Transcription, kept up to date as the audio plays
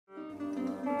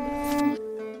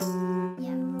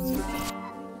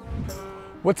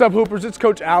What's up, Hoopers? It's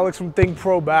Coach Alex from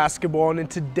THINCPRO Basketball, and in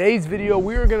today's video,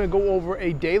 we are going to go over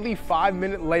a daily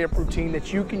 5-minute layup routine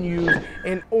that you can use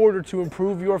in order to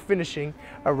improve your finishing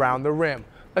around the rim.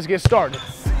 Let's get started.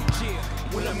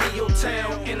 When I'm in your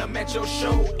town and I'm at your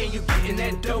show and you getting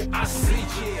that dope, I see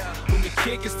you. When your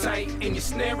kick is tight and your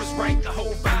snare is right, the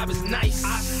whole vibe is nice.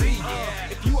 I see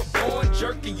you. If you a born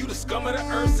jerk and you the scum of the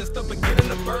earth since the beginning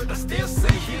of birth, I still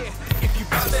say yeah. If you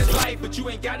got that life but you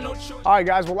ain't got no choice. All right,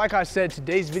 guys. Well, like I said,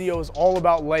 today's video is all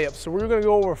about layups. So we're going to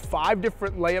go over 5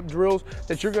 different layup drills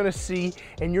that you're going to see,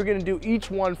 and you're going to do each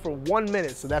one for 1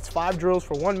 minute. So that's 5 drills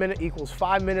for 1 minute equals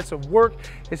 5 minutes of work.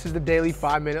 This is the daily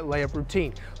 5-minute layup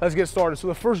routine. Let's get started. So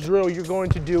the first drill you're going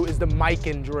to do is the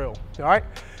mic-in drill. All right.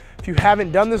 If you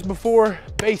haven't done this before,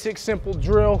 basic, simple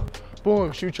drill.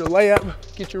 Boom, shoot your layup,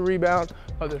 get your rebound,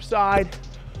 other side,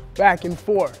 back and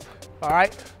forth. All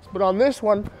right. But on this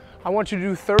one, I want you to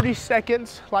do 30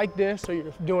 seconds like this. So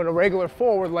you're doing a regular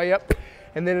forward layup,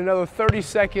 and then another 30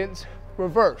 seconds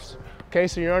reverse. Okay.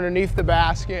 So you're underneath the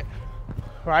basket,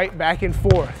 right, back and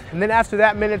forth. And then after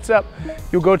that minute's up,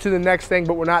 you'll go to the next thing,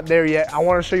 but we're not there yet. I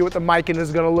want to show you what the mic-in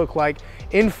is going to look like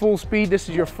in full speed. This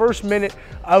is your first minute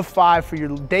of 5 for your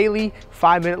daily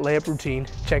 5-minute layup routine.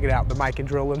 Check it out, the mic-in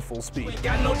drill in full speed. You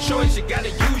got no choice, you gotta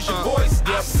use your voice.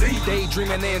 I see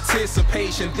daydreaming,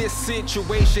 anticipation, this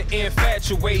situation,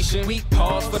 infatuation. We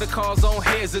pause for the cause on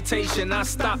hesitation. I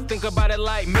stop, think about it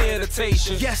like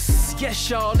meditation. Yes, yes,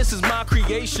 y'all, this is my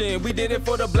creation. We did it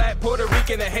for the Black, Puerto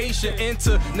Rican, and Haitian.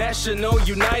 International,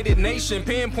 United Nation,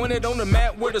 pinpointed on the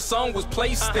map where the song was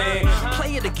placed in.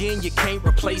 Play it again, you can't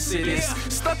replace it. It's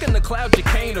stuck in the clouds, you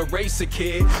can't erase it,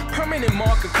 kid. Permanent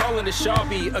marker, calling it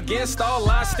Sharpie. Against all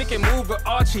odds, stick and move with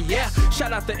Archie, yeah.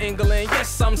 Shout out to England,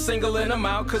 yes, I'm singling them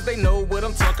out, cause they know what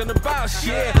I'm talking about,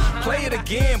 yeah. Play it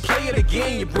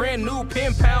again, your brand new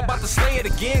pen pal, about to slay it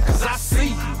again, cause I see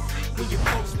you.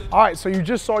 All right, so you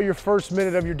just saw your first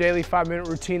minute of your daily 5-minute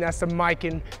routine. That's the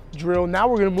mic-in drill. Now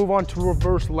we're gonna move on to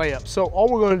reverse layup. So all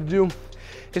we're gonna do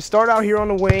is start out here on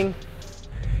the wing.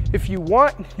 If you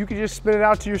want, you can just spin it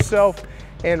out to yourself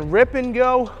and rip and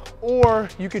go, or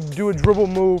you could do a dribble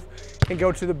move and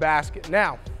go to the basket.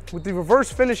 Now, with the reverse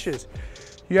finishes,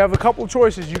 you have a couple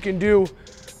choices. You can do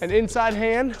an inside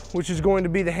hand, which is going to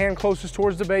be the hand closest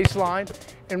towards the baseline,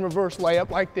 and reverse layup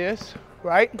like this,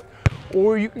 right?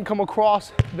 Or you can come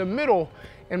across the middle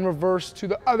and reverse to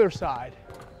the other side,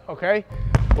 okay?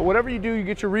 But whatever you do, you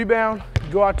get your rebound,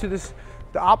 you go out to the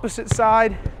opposite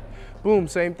side, boom,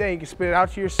 same thing. You can spin it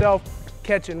out to yourself,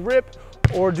 catch and rip,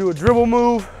 or do a dribble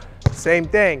move, same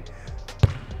thing.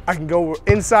 I can go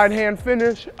inside hand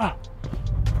finish,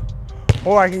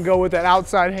 or I can go with that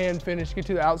outside hand finish, get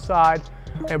to the outside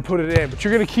and put it in. But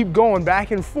you're gonna keep going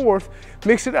back and forth,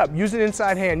 mix it up. Use an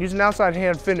inside hand, use an outside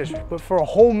hand finish. But for a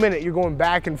whole minute, you're going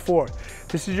back and forth.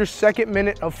 This is your second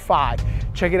minute of 5.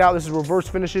 Check it out, this is reverse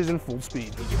finishes in full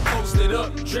speed. You posted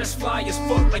up, dress fly as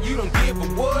fuck, like you don't give a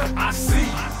what, I see.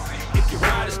 If your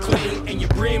ride is clean and your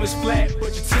brim is flat,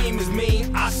 but your team is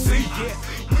mean, I see. Yeah.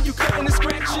 When you cutting and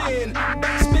scratching,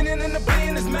 back spinning and the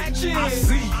blend is matching, I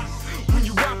see. When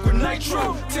you rock with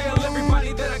nitro, tell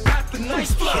everybody that I got the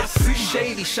nice flow.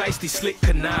 Shady, shiesty, slick,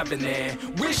 conniving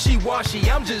in. Wishy-washy,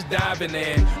 I'm just diving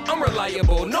in. I'm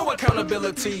reliable, no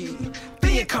accountability.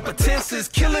 The incompetence is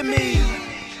killing me.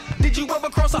 Did you ever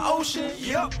cross an ocean?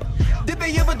 Yep. Did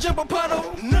they ever jump a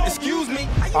puddle? No. Excuse me.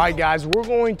 All right, guys, we're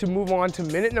going to move on to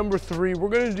minute number 3. We're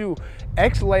gonna do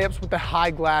X layups with the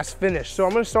high glass finish. So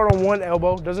I'm gonna start on one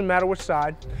elbow, doesn't matter which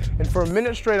side. And for a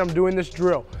minute straight, I'm doing this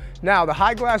drill. Now, the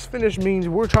high glass finish means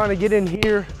we're trying to get in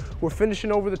here. We're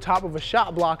finishing over the top of a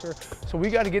shot blocker. So we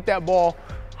got to get that ball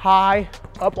high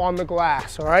up on the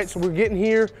glass, all right? So we're getting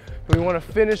here, and we want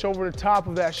to finish over the top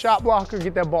of that shot blocker,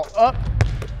 get that ball up,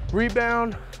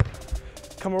 rebound,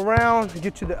 come around,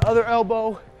 get to the other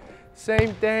elbow.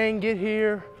 Same thing, get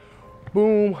here,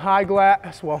 boom, high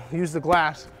glass. Well, use the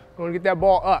glass. We want to get that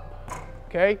ball up,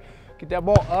 okay? Get that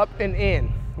ball up and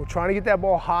in. We're trying to get that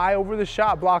ball high over the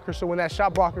shot blocker, so when that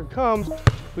shot blocker comes,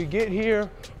 we get here,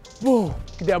 boom,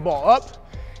 get that ball up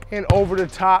and over the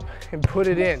top and put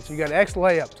it in. So you got X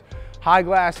layups, high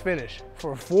glass finish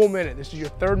for a full minute. This is your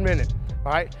 3rd minute.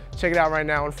 All right, check it out right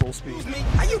now in full speed.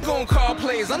 How you gonna call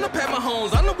plays? I'm the Pat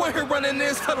Mahomes, I'm the one here running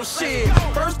this huddle shit.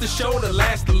 First to show, the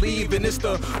last to leave, and it's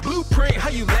the blueprint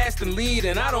how you last and lead.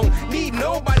 And I don't need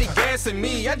nobody gassing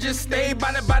me. I just stay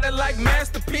by the like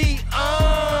Master P.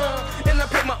 And And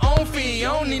I pay my own fee.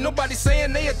 I don't need nobody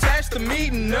saying they attached to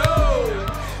me, no.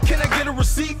 Can I get a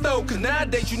receipt though? Cause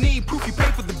nowadays you need proof you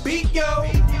pay for the beat, yo.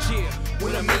 Yeah,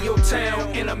 when I'm in your town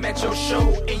and I'm at your show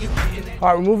and you getting that. All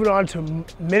right, we're moving on to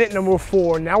minute number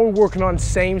 4. Now we're working on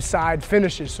same side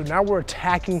finishes. So now we're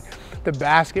attacking the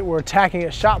basket, we're attacking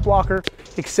a shot blocker,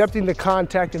 accepting the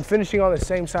contact and finishing on the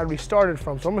same side we started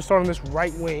from. So I'm gonna start on this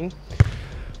right wing.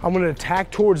 I'm gonna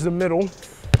attack towards the middle.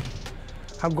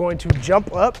 I'm going to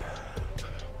jump up,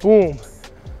 boom,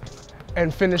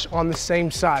 and finish on the same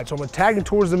side. So I'm attacking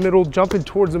towards the middle, jumping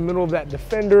towards the middle of that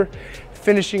defender,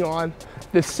 finishing on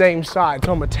the same side.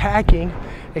 So I'm attacking,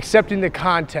 accepting the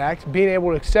contact, being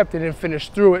able to accept it and finish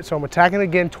through it. So I'm attacking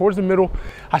again towards the middle.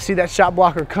 I see that shot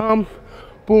blocker come,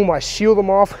 boom, I shield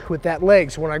them off with that leg.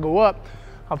 So when I go up,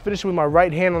 I'm finishing with my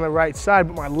right hand on the right side,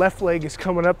 but my left leg is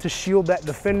coming up to shield that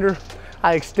defender.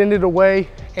 I extend it away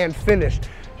and finish.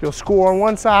 You'll score on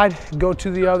one side, go to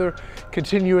the other,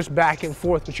 continuous back and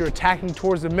forth, but you're attacking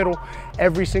towards the middle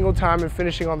every single time and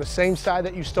finishing on the same side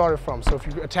that you started from. So if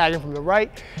you're attacking from the right,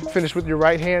 finish with your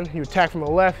right hand. You attack from the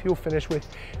left, you'll finish with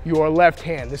your left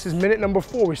hand. This is minute number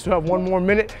 4. We still have one more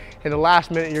minute, and the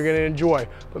last minute you're gonna enjoy.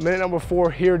 But minute number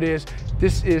 4, here it is.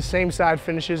 This is same side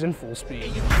finishes in full speed.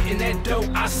 You getting that dope,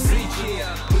 I see,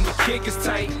 yeah. When your kick is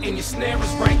tight and your snare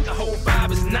is right, the whole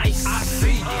vibe is nice, I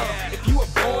see, yeah. If you a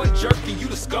born jerk and you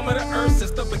the scum of the earth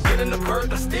since the beginning of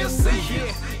birth, I still see,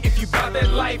 yeah. If you bout that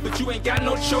life but you ain't got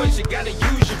no choice, you gotta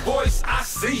use your voice, I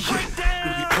see, yeah.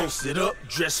 When you posted up,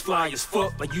 dress fly as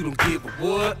fuck like you don't give a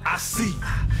what, I see.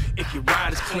 If your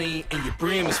ride is clean and your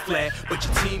brim is flat, but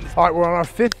your team is... All right, we're on our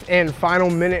 5th and final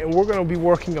minute, and we're gonna be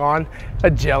working on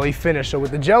a jelly finish. So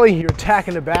with the jelly, you're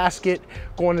attacking the basket,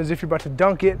 going as if you're about to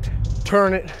dunk it,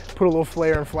 turn it, put a little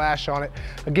flare and flash on it.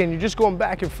 Again, you're just going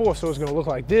back and forth, so it's gonna look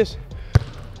like this.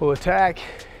 We'll attack,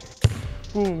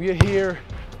 boom, get here,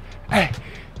 hey,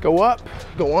 go up,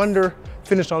 go under,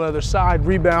 finish on the other side,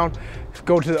 rebound,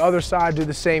 go to the other side, do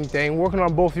the same thing, working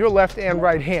on both your left and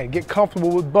right hand. Get comfortable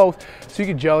with both so you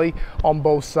can jelly on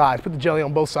both sides. Put the jelly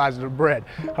on both sides of the bread.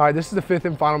 All right, this is the 5th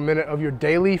and final minute of your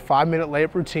daily 5-minute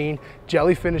layup routine.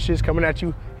 Jelly finishes coming at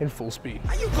you in full speed.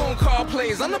 How you gonna call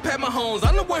plays? I'm the Pat Mahomes.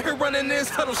 I'm the one here running this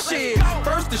huddle shit.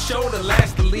 First to show, the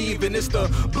last to leave, and it's the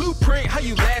blueprint how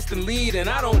you last and lead. And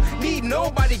I don't need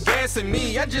nobody gassing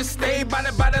me. I just stay by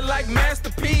the like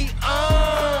Master P.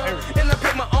 And I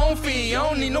pay my own fee. I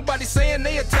don't need nobody saying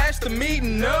they attached to me,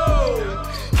 no.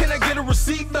 Can I get a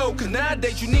receipt though? Cause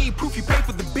nowadays you need proof you pay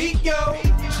for the beat, yo.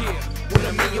 Yeah, when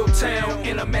I'm in your town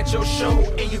and I'm at your show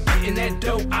and you getting that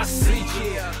dope, I see,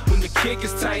 yeah. When the kick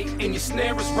is tight and your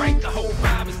snare is right, the whole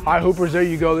vibe is... All right, Hoopers, there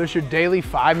you go. There's your daily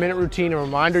 5-minute routine. A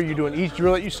reminder, you're doing each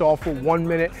drill that you saw for 1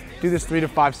 minute. Do this 3 to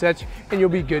 5 sets and you'll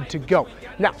be good to go.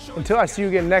 Now, until I see you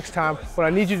again next time, what I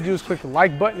need you to do is click the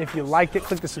like button. If you liked it,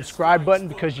 click the subscribe button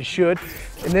because you should,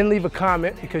 and then leave a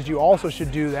comment because you also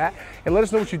should do that. And let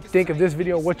us know what you think of this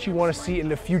video, what you want to see in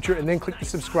the future, and then click the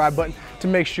subscribe button to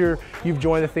make sure you've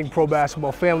joined the THINCPRO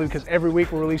Basketball family, because every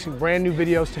week we're releasing brand new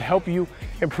videos to help you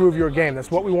improve your game.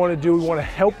 That's what we want to do. We want to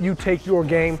help you take your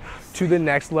game to the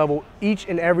next level each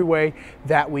and every way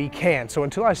that we can. So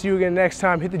until I see you again next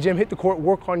time, hit the gym, hit the court,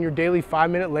 work on your daily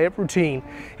 5-minute layup routine,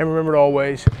 and remember to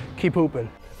always keep hooping.